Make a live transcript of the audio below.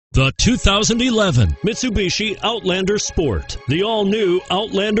The 2011 Mitsubishi Outlander Sport. The all-new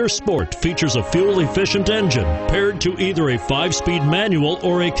Outlander Sport features a fuel-efficient engine paired to either a 5-speed manual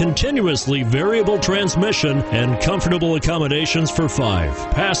or a continuously variable transmission and comfortable accommodations for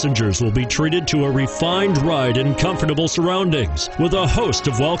 5. Passengers will be treated to a refined ride in comfortable surroundings with a host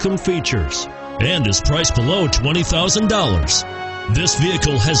of welcome features and is priced below $20,000. This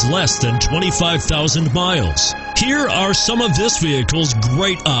vehicle has less than 25,000 miles. Here are some of this vehicle's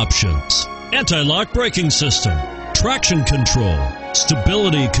great options: anti-lock braking system, traction control,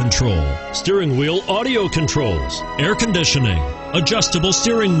 stability control, steering wheel audio controls, air conditioning, adjustable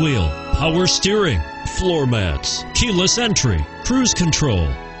steering wheel, power steering, floor mats, keyless entry, cruise control.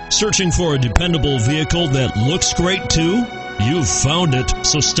 Searching for a dependable vehicle that looks great too? You've found it,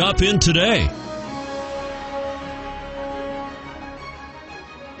 so stop in today.